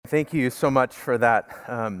Thank you so much for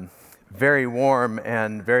that very warm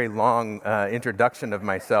and very long introduction of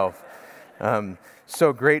myself.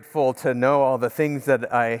 So grateful to know all the things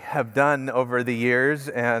that I have done over the years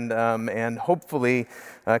and hopefully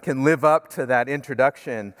can live up to that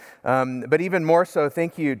introduction. But even more so,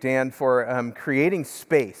 thank you, Dan, for creating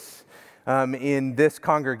space in this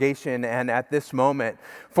congregation and at this moment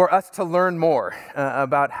for us to learn more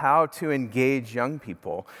about how to engage young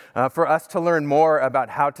people, for us to learn more about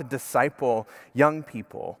how to disciple young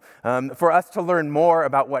people, for us to learn more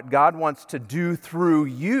about what God wants to do through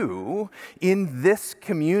you in this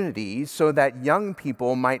community so that young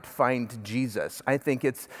people might find Jesus. I think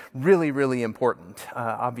it's really, really important.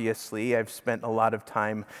 Obviously, I've spent a lot of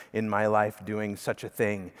time in my life doing such a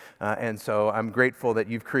thing, and so I'm grateful that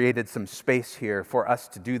you've created some space here for us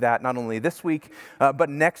to do that, not only this week, but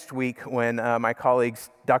next week when my colleague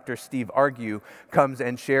Dr. Steve Argue comes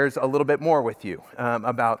and shares a little bit more with you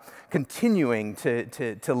about continuing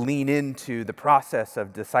to lean into the process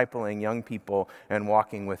of discipling young people and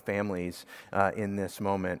walking with families in this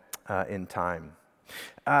moment in time.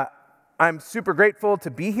 I'm super grateful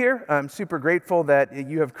to be here. I'm super grateful that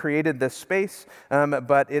you have created this space,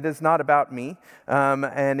 but it is not about me,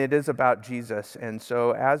 and it is about Jesus. And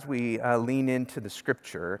so as we lean into the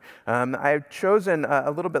scripture, I've chosen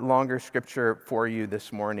a little bit longer scripture for you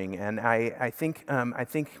this morning, and I think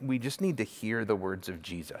we just need to hear the words of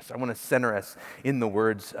Jesus. I want to center us in the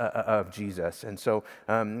words of Jesus. And so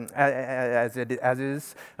as it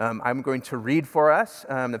is, I'm going to read for us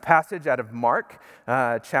the passage out of Mark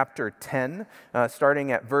chapter 10,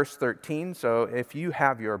 starting at verse 13. So if you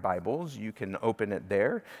have your Bibles, you can open it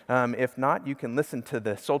there. If not, you can listen to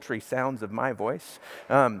the sultry sounds of my voice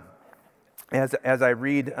as I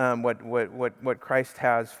read what Christ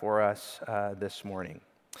has for us this morning.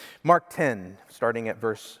 Mark 10, starting at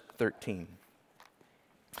verse 13.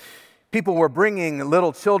 People were bringing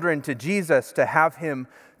little children to Jesus to have him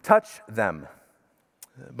touch them,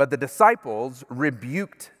 but the disciples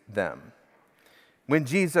rebuked them. When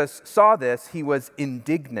Jesus saw this, he was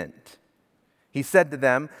indignant. He said to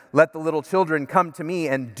them, "Let the little children come to me,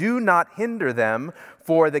 and do not hinder them,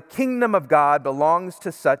 for the kingdom of God belongs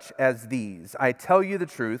to such as these. I tell you the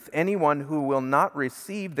truth, anyone who will not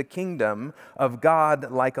receive the kingdom of God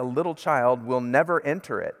like a little child will never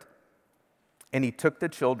enter it." And he took the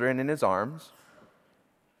children in his arms,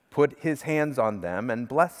 put his hands on them, and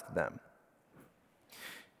blessed them.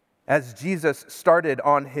 As Jesus started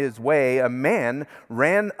on his way, a man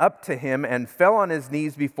ran up to him and fell on his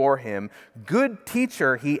knees before him. "Good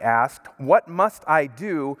teacher," he asked, "what must I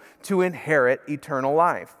do to inherit eternal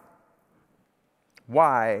life?"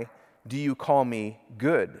 "Why do you call me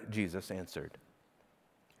good?" Jesus answered.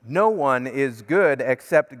 "No one is good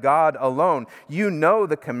except God alone. You know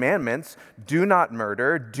the commandments: do not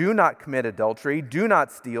murder, do not commit adultery, do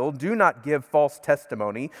not steal, do not give false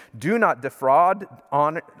testimony, do not defraud,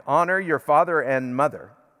 honor your father and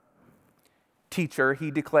mother." "Teacher," he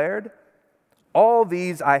declared, "all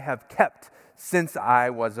these I have kept since I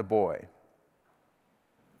was a boy."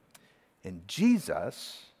 And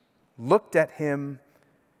Jesus looked at him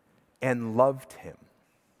and loved him.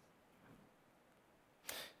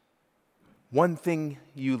 "One thing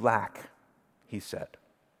you lack," he said.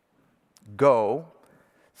 "Go,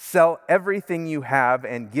 sell everything you have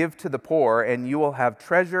and give to the poor, and you will have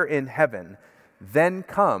treasure in heaven. Then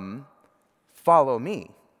come, follow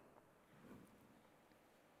me."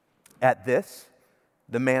 At this,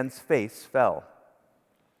 the man's face fell.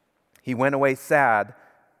 He went away sad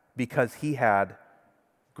because he had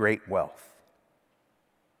great wealth.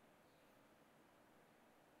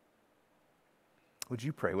 Would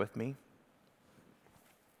you pray with me?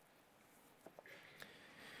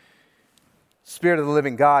 Spirit of the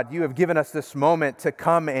living God, you have given us this moment to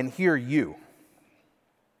come and hear you,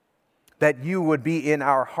 that you would be in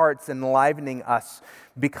our hearts enlivening us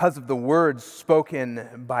because of the words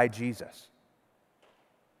spoken by Jesus.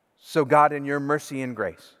 So God, in your mercy and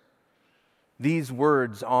grace, these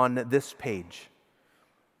words on this page,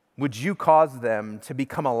 would you cause them to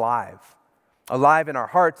become alive in our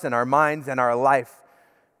hearts and our minds and our life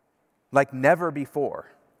like never before.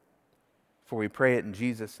 For we pray it in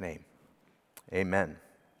Jesus' name. Amen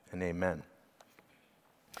and amen.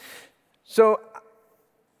 So,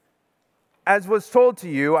 as was told to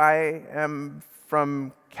you, I am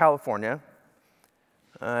from California.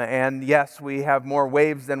 And yes, we have more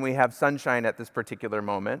waves than we have sunshine at this particular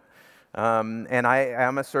moment. And I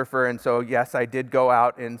am a surfer, and so yes, I did go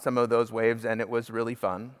out in some of those waves, and it was really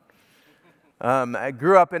fun. I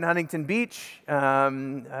grew up in Huntington Beach,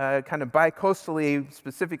 kind of bi-coastally,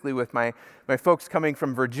 specifically with my folks coming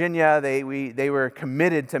from Virginia. They were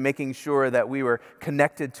committed to making sure that we were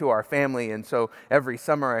connected to our family, and so every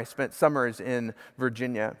summer I spent summers in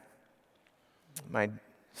Virginia. My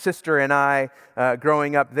sister and I,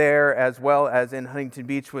 growing up there as well as in Huntington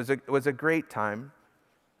Beach, was a great time.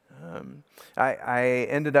 I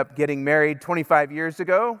ended up getting married 25 years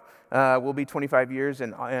ago. Will be 25 years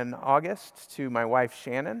in August, to my wife,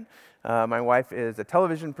 Shannon. My wife is a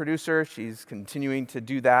television producer. She's continuing to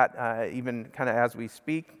do that even kind of as we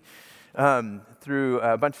speak through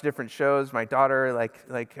a bunch of different shows. My daughter,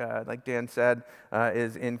 like Dan said,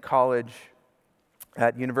 is in college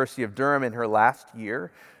at University of Durham in her last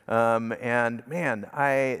year. And man,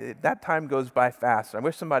 that time goes by fast. I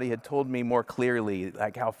wish somebody had told me more clearly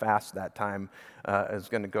like how fast that time is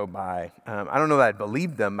going to go by. I don't know that I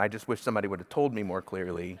believed them. I just wish somebody would have told me more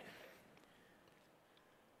clearly.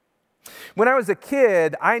 When I was a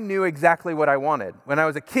kid, I knew exactly what I wanted. When I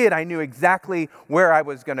was a kid, I knew exactly where I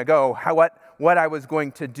was going to go, what I was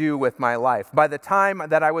going to do with my life. By the time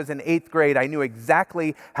that I was in 8th grade, I knew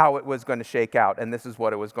exactly how it was going to shake out, and this is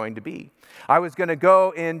what it was going to be. I was going to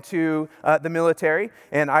go into the military,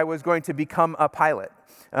 and I was going to become a pilot.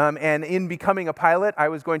 And in becoming a pilot, I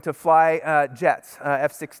was going to fly jets,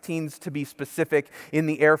 F-16s to be specific, in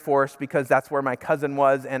the Air Force because that's where my cousin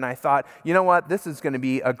was. And I thought, you know what, this is going to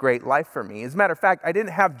be a great life for me. As a matter of fact, I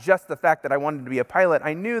didn't have just the fact that I wanted to be a pilot.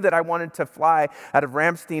 I knew that I wanted to fly out of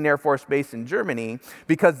Ramstein Air Force Base in Germany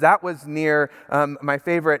because that was near my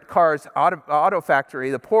favorite car's auto factory,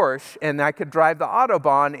 the Porsche, and I could drive the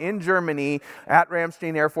Autobahn in Germany at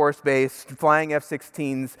Ramstein Air Force Base, flying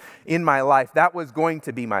F-16s in my life. That was going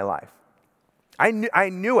to be my life. I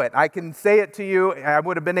knew it. I can say it to you. I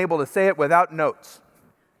would have been able to say it without notes.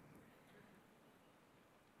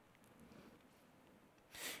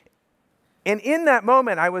 And in that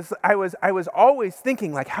moment, I was always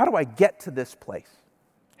thinking, like, how do I get to this place?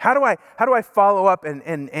 How do I follow up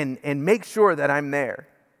and make sure that I'm there?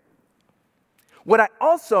 What I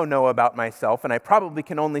also know about myself, and I probably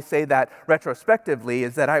can only say that retrospectively,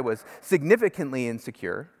 is that I was significantly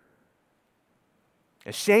insecure,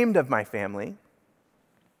 ashamed of my family,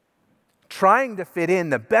 trying to fit in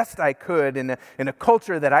the best I could in a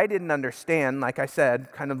culture that I didn't understand, like I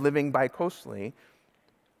said, kind of living bi-coastally.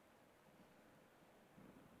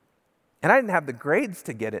 And I didn't have the grades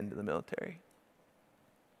to get into the military.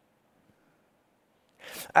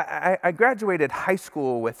 I graduated high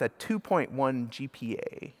school with a 2.1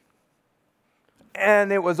 GPA.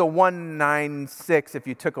 And it was a 196 if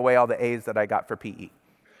you took away all the A's that I got for PE.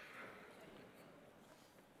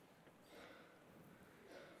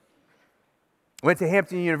 Went to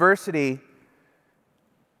Hampton University,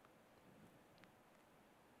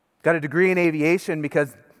 got a degree in aviation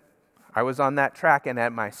because I was on that track, and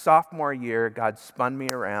at my sophomore year, God spun me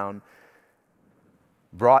around,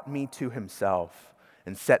 brought me to himself,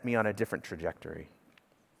 and set me on a different trajectory.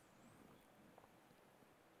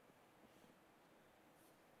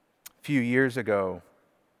 A few years ago,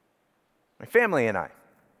 my family and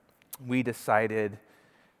we decided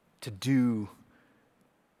to do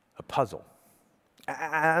a puzzle.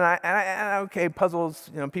 Okay, puzzles,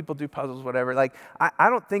 people do puzzles, whatever. Like, I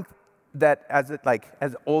don't think that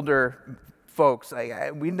as older folks,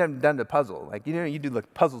 we've never done a puzzle. Like, you do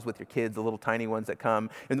like puzzles with your kids, the little tiny ones that come,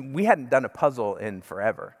 and we hadn't done a puzzle in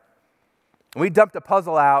forever. We dumped a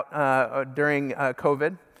puzzle out during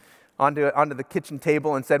COVID onto the kitchen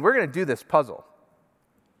table and said, we're going to do this puzzle.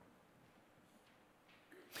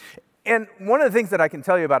 And one of the things that I can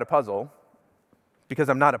tell you about a puzzle, because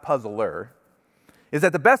I'm not a puzzler, is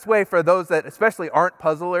that the best way for those that especially aren't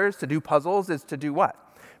puzzlers to do puzzles is to do what?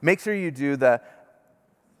 Make sure you do the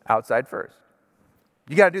outside first.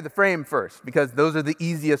 You got to do the frame first because those are the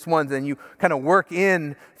easiest ones, and you kind of work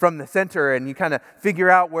in from the center and you kind of figure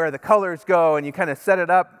out where the colors go and you kind of set it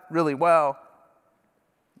up really well.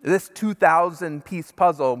 This 2,000-piece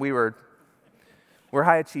puzzle, we're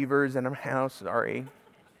high achievers in our house, sorry.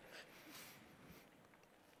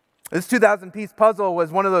 This 2,000-piece puzzle was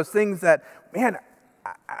one of those things that, man,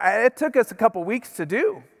 it took us a couple weeks to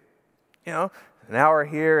do. An hour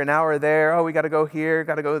here, an hour there. Oh, we got to go here,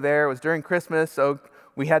 got to go there. It was during Christmas, so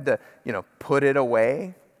we had to, put it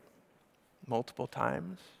away multiple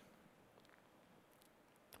times.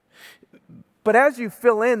 But as you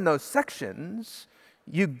fill in those sections,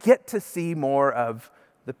 you get to see more of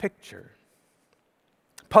the picture.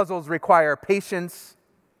 Puzzles require patience.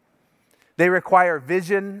 They require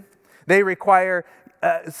vision. They require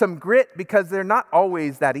some grit because they're not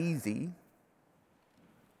always that easy.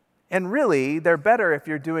 And really, they're better if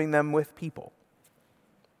you're doing them with people.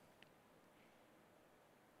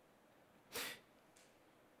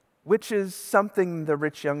 Which is something the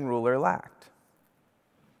rich young ruler lacked.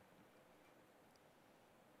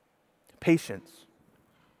 Patience,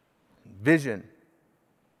 vision,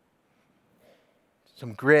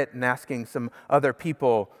 some grit, and asking some other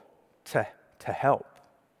people to help.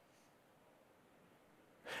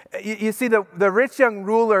 You see, the rich young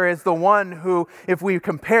ruler is the one who, if we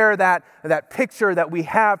compare that picture that we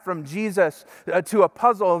have from Jesus to a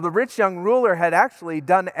puzzle, the rich young ruler had actually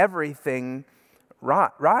done everything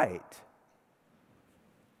right.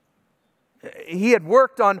 He had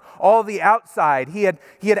worked on all the outside. He had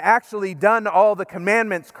actually done all the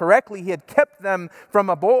commandments correctly. He had kept them from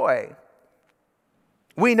a boy.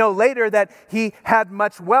 We know later that he had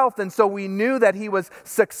much wealth, and so we knew that he was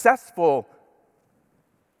successful.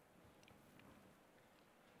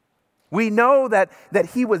 We know that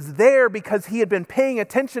he was there because he had been paying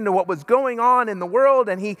attention to what was going on in the world,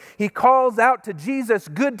 and he calls out to Jesus,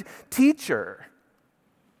 "Good teacher."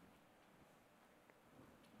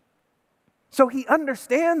 So he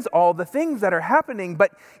understands all the things that are happening,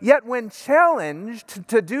 but yet when challenged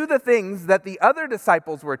to do the things that the other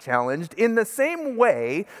disciples were challenged, in the same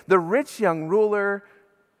way, the rich young ruler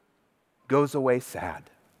goes away sad.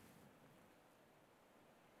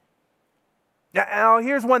 Now,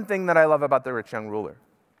 here's one thing that I love about the rich young ruler,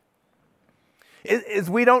 is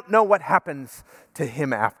we don't know what happens to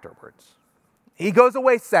him afterwards. He goes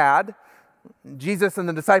away sad. Jesus and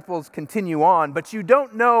the disciples continue on, but you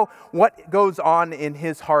don't know what goes on in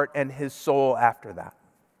his heart and his soul after that.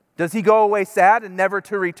 Does he go away sad and never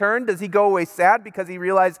to return? Does he go away sad because he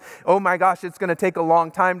realized, oh my gosh, it's going to take a long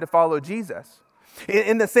time to follow Jesus?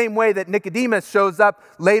 In the same way that Nicodemus shows up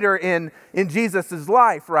later in Jesus'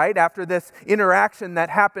 life, right? After this interaction that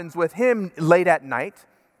happens with him late at night.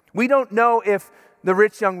 We don't know if the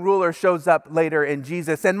rich young ruler shows up later in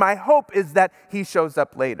Jesus, and my hope is that he shows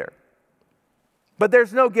up later. But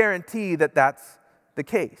there's no guarantee that that's the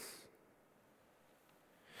case.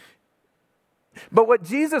 But what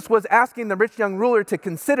Jesus was asking the rich young ruler to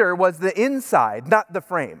consider was the inside, not the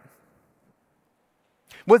frame.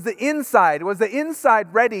 Was the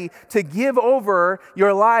inside ready to give over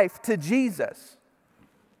your life to Jesus?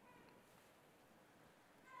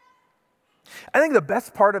 I think the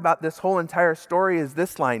best part about this whole entire story is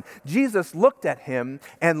this line. Jesus looked at him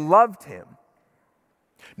and loved him,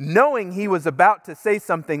 knowing he was about to say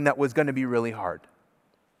something that was going to be really hard.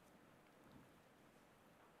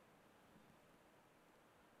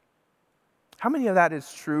 How many of that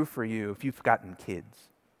is true for you if you've gotten kids?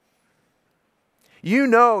 You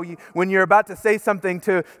know when you're about to say something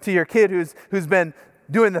to your kid who's been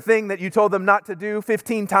doing the thing that you told them not to do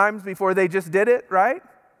 15 times before they just did it, right?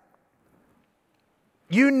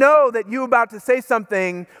 You know that you're about to say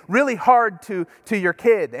something really hard to your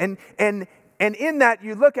kid. And in that,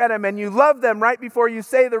 you look at them and you love them right before you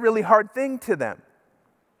say the really hard thing to them.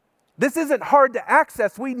 This isn't hard to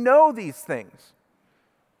access. We know these things.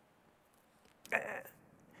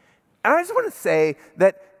 And I just want to say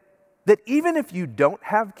that even if you don't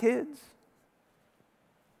have kids,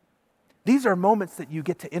 these are moments that you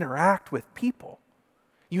get to interact with people.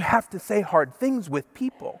 You have to say hard things with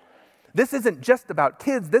people. This isn't just about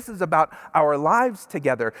kids. This is about our lives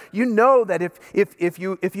together. You know that if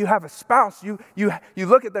you have a spouse, you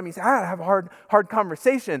look at them and you say, I have a hard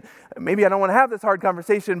conversation. Maybe I don't want to have this hard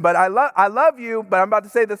conversation, but I love you, but I'm about to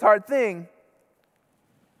say this hard thing.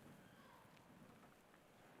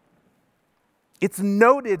 It's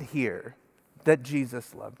noted here that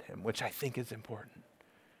Jesus loved him, which I think is important.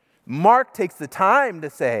 Mark takes the time to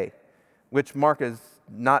say, which Mark is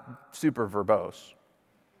not super verbose.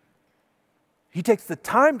 He takes the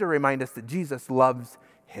time to remind us that Jesus loves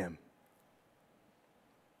him.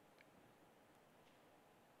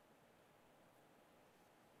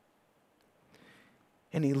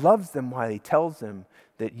 And he loves them while he tells them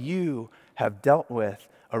that you have dealt with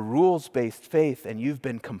a rules-based faith and you've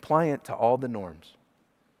been compliant to all the norms.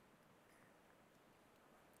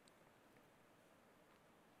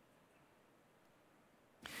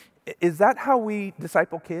 Is that how we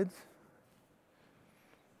disciple kids?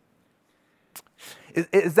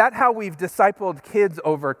 Is that how we've discipled kids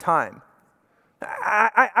over time?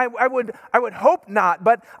 I would hope not,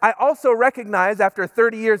 but I also recognize after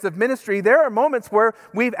 30 years of ministry, there are moments where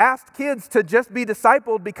we've asked kids to just be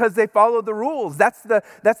discipled because they follow the rules. That's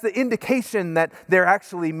the indication that they're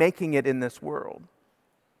actually making it in this world.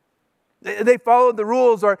 They followed the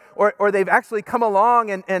rules or they've actually come along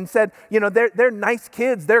and said, they're nice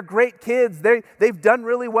kids, they're great kids, they've done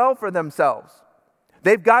really well for themselves.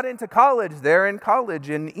 They've got into college. They're in college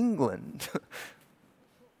in England.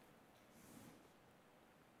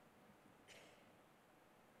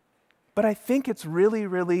 But I think it's really,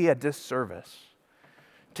 really a disservice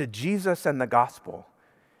to Jesus and the gospel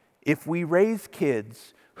if we raise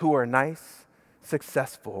kids who are nice,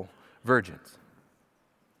 successful virgins.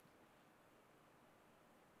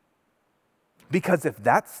 Because if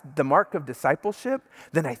that's the mark of discipleship,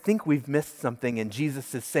 then I think we've missed something, and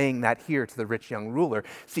Jesus is saying that here to the rich young ruler.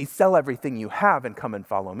 See, sell everything you have and come and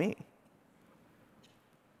follow me.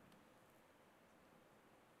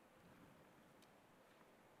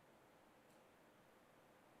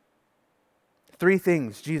 Three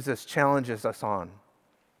things Jesus challenges us on.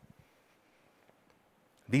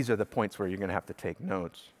 These are the points where you're going to have to take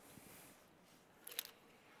notes.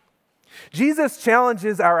 Jesus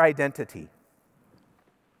challenges our identity.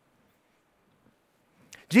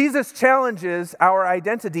 Jesus challenges our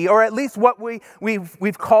identity, or at least what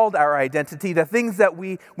we've called our identity, the things that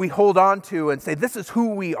we hold on to and say, this is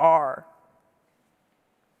who we are.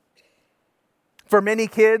 For many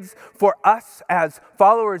kids, for us as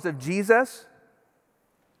followers of Jesus,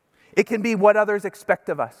 it can be what others expect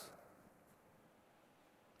of us.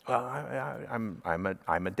 Well,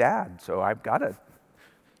 I'm a dad, so I've got to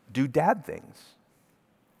do dad things.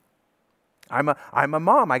 I'm a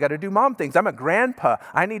mom. I got to do mom things. I'm a grandpa.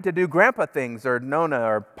 I need to do grandpa things, or Nona,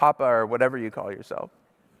 or Papa, or whatever you call yourself.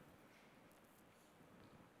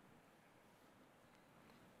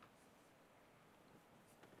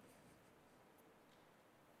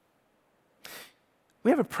 We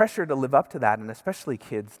have a pressure to live up to that, and especially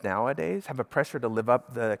kids nowadays have a pressure to live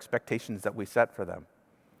up the expectations that we set for them.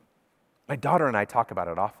 My daughter and I talk about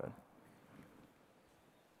it often.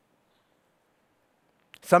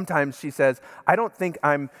 Sometimes she says, I don't think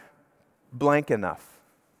I'm blank enough.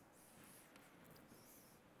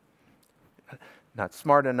 Not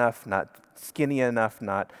smart enough, not skinny enough,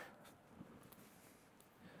 not...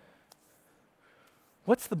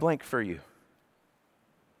 What's the blank for you?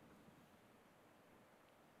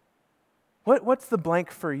 What's the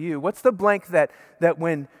blank for you? What's the blank that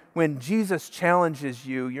when Jesus challenges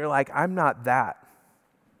you, you're like, I'm not that.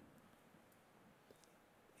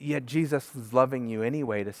 Yet Jesus is loving you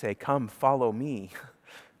anyway to say, come, follow me.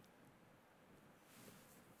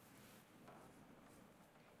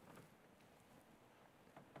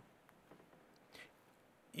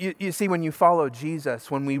 You see, when you follow Jesus,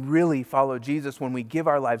 when we really follow Jesus, when we give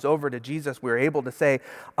our lives over to Jesus, we're able to say,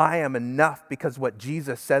 I am enough because what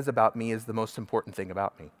Jesus says about me is the most important thing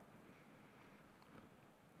about me.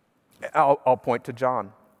 I'll point to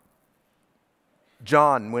John.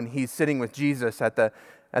 John, when he's sitting with Jesus at the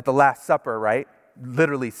Last Supper, right?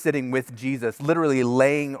 Literally sitting with Jesus, literally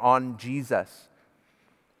laying on Jesus.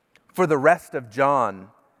 For the rest of John,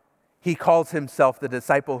 he calls himself the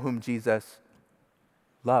disciple whom Jesus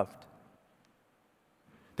loved.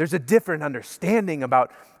 There's a different understanding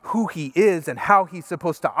about who he is and how he's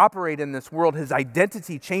supposed to operate in this world. His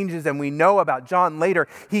identity changes, and we know about John later.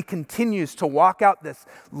 He continues to walk out this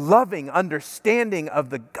loving understanding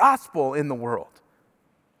of the gospel in the world.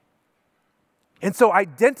 And so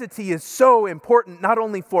identity is so important, not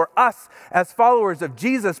only for us as followers of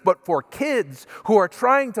Jesus, but for kids who are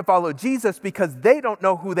trying to follow Jesus because they don't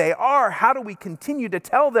know who they are. How do we continue to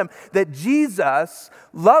tell them that Jesus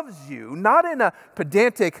loves you, not in a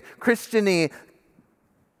pedantic, Christian-y,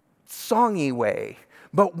 songy way,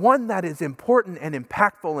 but one that is important and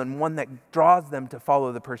impactful and one that draws them to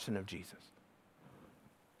follow the person of Jesus?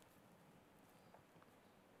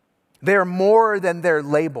 They're more than their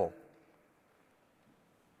label.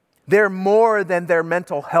 They're more than their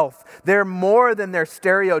mental health. They're more than their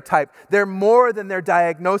stereotype. They're more than their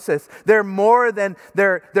diagnosis. They're more than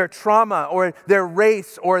their trauma or their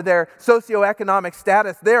race or their socioeconomic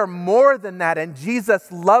status. They're more than that, and Jesus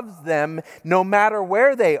loves them no matter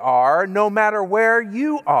where they are, no matter where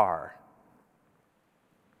you are.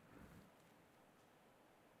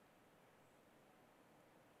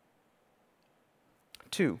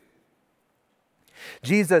 Two,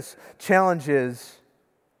 Jesus challenges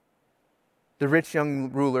the rich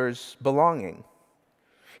young ruler's belonging.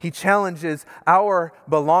 He challenges our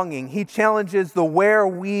belonging. He challenges the where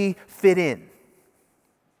we fit in.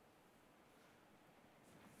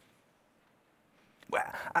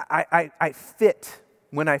 I fit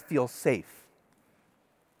when I feel safe.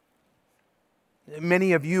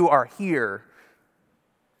 Many of you are here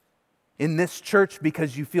in this church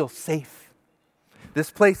because you feel safe.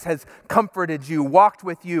 This place has comforted you, walked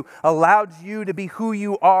with you, allowed you to be who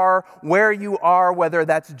you are, where you are, whether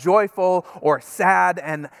that's joyful or sad,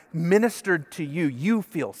 and ministered to you. You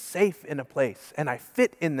feel safe in a place, and I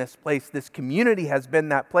fit in this place. This community has been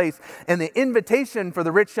that place. And the invitation for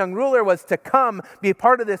the rich young ruler was to come, be a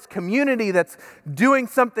part of this community that's doing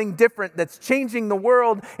something different, that's changing the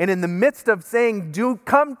world. And in the midst of saying,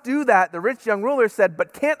 come do that, the rich young ruler said,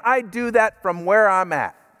 but can't I do that from where I'm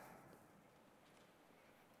at?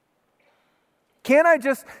 Can't I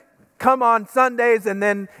just come on Sundays and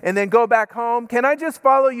then go back home? Can I just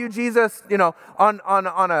follow you, Jesus, on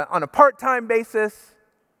a part-time basis?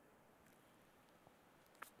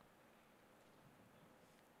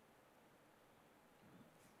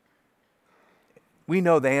 We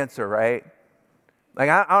know the answer, right? Like,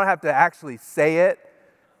 I don't have to actually say it.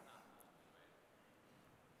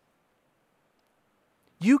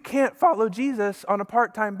 You can't follow Jesus on a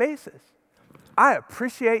part-time basis. I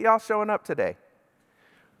appreciate y'all showing up today.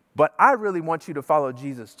 But I really want you to follow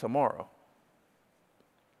Jesus tomorrow.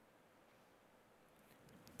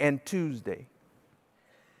 And Tuesday.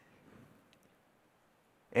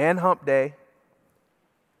 And hump day.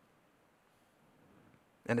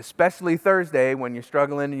 And especially Thursday when you're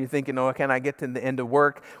struggling and you're thinking, oh, can I get to the end of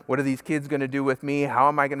work? What are these kids going to do with me? How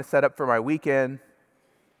am I going to set up for my weekend?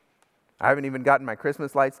 I haven't even gotten my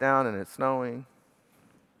Christmas lights down and it's snowing.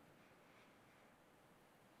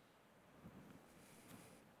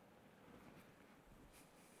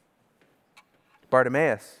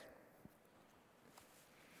 Bartimaeus,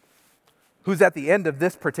 who's at the end of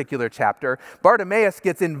this particular chapter, Bartimaeus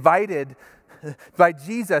gets invited by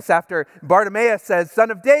Jesus after Bartimaeus says,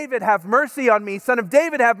 "Son of David, have mercy on me. Son of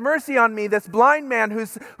David, have mercy on me." This blind man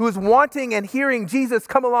who's wanting and hearing Jesus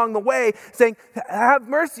come along the way saying, "Have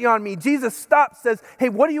mercy on me." Jesus stops, says, "Hey,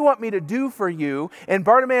 what do you want me to do for you?" And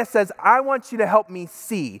Bartimaeus says, "I want you to help me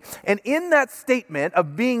see." And in that statement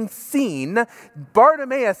of being seen,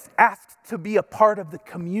 Bartimaeus asked to be a part of the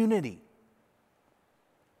community.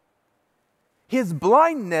 His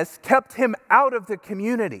blindness kept him out of the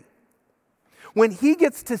community. When he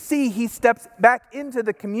gets to see, he steps back into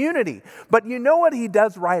the community. But you know what he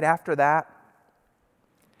does right after that?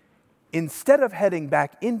 Instead of heading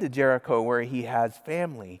back into Jericho where he has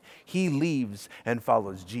family, he leaves and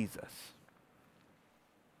follows Jesus.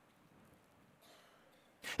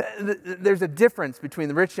 There's a difference between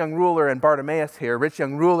the rich young ruler and Bartimaeus here. Rich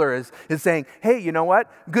young ruler is saying, hey, you know what?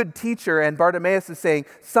 Good teacher. And Bartimaeus is saying,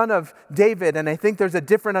 son of David. And I think there's a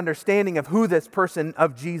different understanding of who this person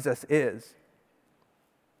of Jesus is.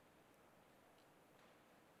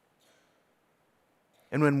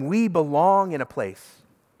 And when we belong in a place,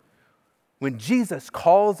 when Jesus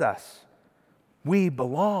calls us, we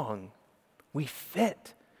belong. We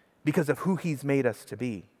fit because of who he's made us to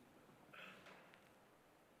be.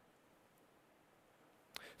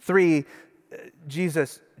 3,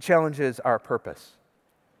 Jesus challenges our purpose.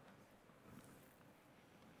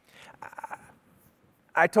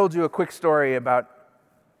 I told you a quick story about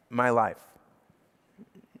my life.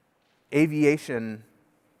 Aviation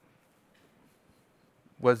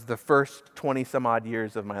was the first 20 some odd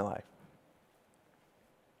years of my life.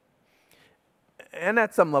 And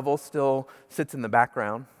at some level still sits in the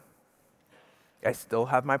background. I still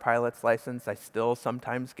have my pilot's license. I still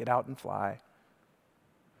sometimes get out and fly.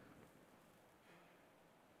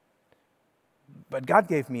 But God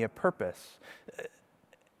gave me a purpose.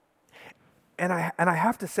 And I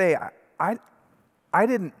have to say, I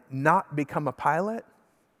didn't not become a pilot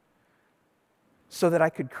so that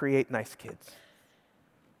I could create nice kids.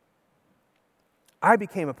 I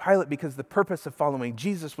became a pilot because the purpose of following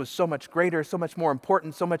Jesus was so much greater, so much more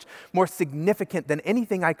important, so much more significant than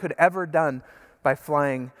anything I could ever done by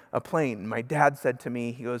flying a plane. My dad said to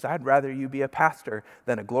me, he goes, "I'd rather you be a pastor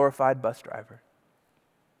than a glorified bus driver."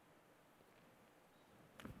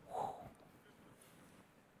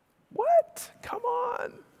 What? Come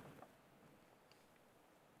on.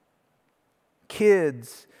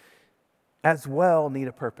 Kids as well need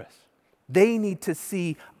a purpose. They need to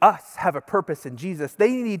see us have a purpose in Jesus.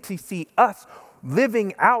 They need to see us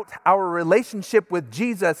living out our relationship with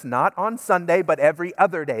Jesus, not on Sunday, but every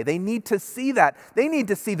other day. They need to see that. They need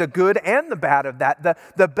to see the good and the bad of that,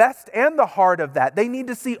 the best and the hard of that. They need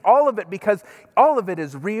to see all of it because all of it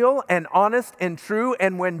is real and honest and true.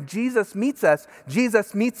 And when Jesus meets us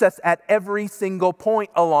at every single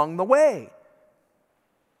point along the way.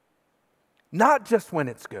 Not just when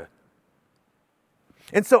it's good.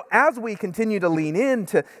 And so as we continue to lean in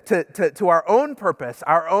to our own purpose,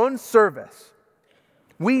 our own service,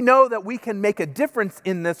 we know that we can make a difference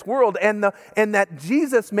in this world and that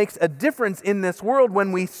Jesus makes a difference in this world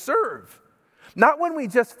when we serve. Not when we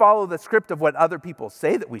just follow the script of what other people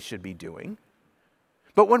say that we should be doing,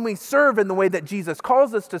 but when we serve in the way that Jesus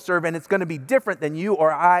calls us to serve, and it's going to be different than you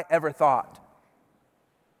or I ever thought.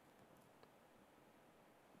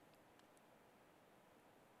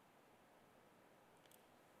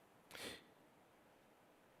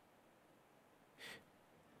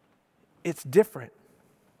 It's different.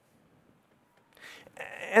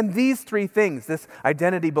 And these three things, this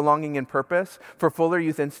identity, belonging, and purpose for Fuller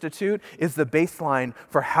Youth Institute, is the baseline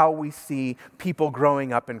for how we see people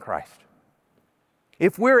growing up in Christ.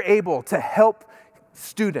 If we're able to help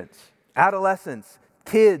students, adolescents,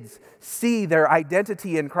 kids see their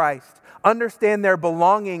identity in Christ, understand their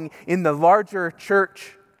belonging in the larger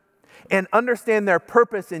church, and understand their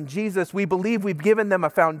purpose in Jesus, we believe we've given them a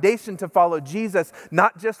foundation to follow Jesus,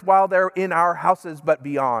 not just while they're in our houses, but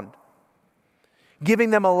beyond. Giving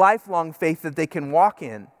them a lifelong faith that they can walk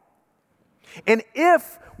in. And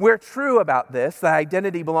if we're true about this, the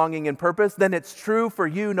identity, belonging, and purpose, then it's true for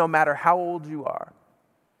you no matter how old you are.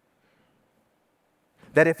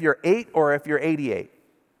 That if you're 8 or if you're 88,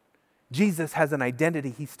 Jesus has an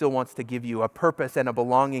identity he still wants to give you, a purpose and a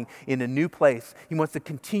belonging in a new place. He wants to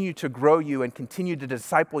continue to grow you and continue to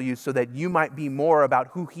disciple you so that you might be more about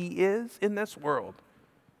who he is in this world.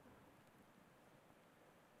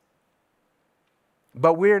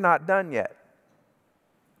 But we're not done yet.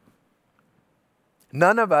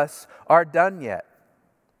 None of us are done yet.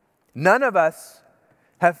 None of us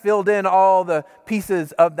have filled in all the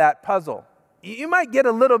pieces of that puzzle. You might get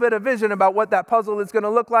a little bit of vision about what that puzzle is going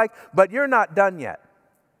to look like, but you're not done yet.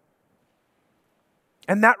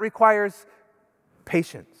 And that requires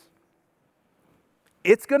patience.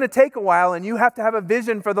 It's going to take a while, and you have to have a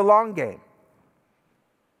vision for the long game.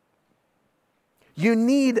 You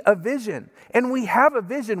need a vision. And we have a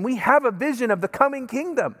vision. We have a vision of the coming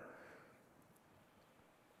kingdom.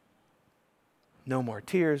 No more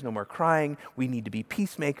tears, no more crying. We need to be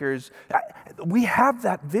peacemakers. We have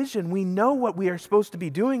that vision. We know what we are supposed to be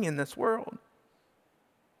doing in this world.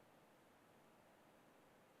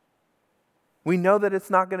 We know that it's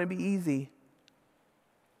not going to be easy.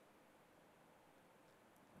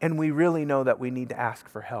 And we really know that we need to ask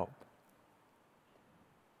for help.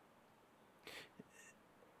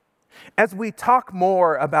 As we talk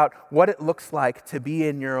more about what it looks like to be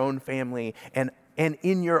in your own family and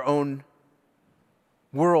in your own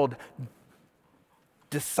world,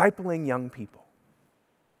 discipling young people,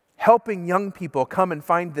 helping young people come and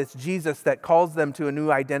find this Jesus that calls them to a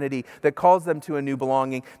new identity, that calls them to a new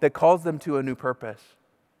belonging, that calls them to a new purpose.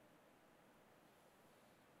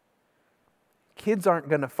 Kids aren't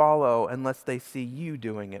going to follow unless they see you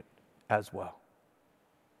doing it as well.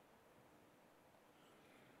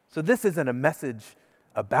 So this isn't a message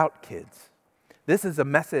about kids. This is a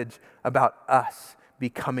message about us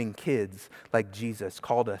becoming kids like Jesus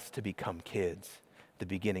called us to become kids at the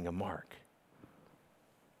beginning of Mark.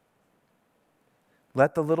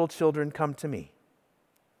 Let the little children come to me.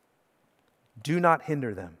 Do not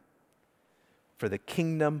hinder them, for the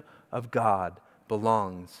kingdom of God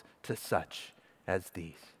belongs to such as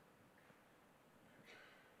these.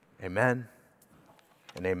 Amen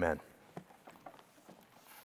and amen.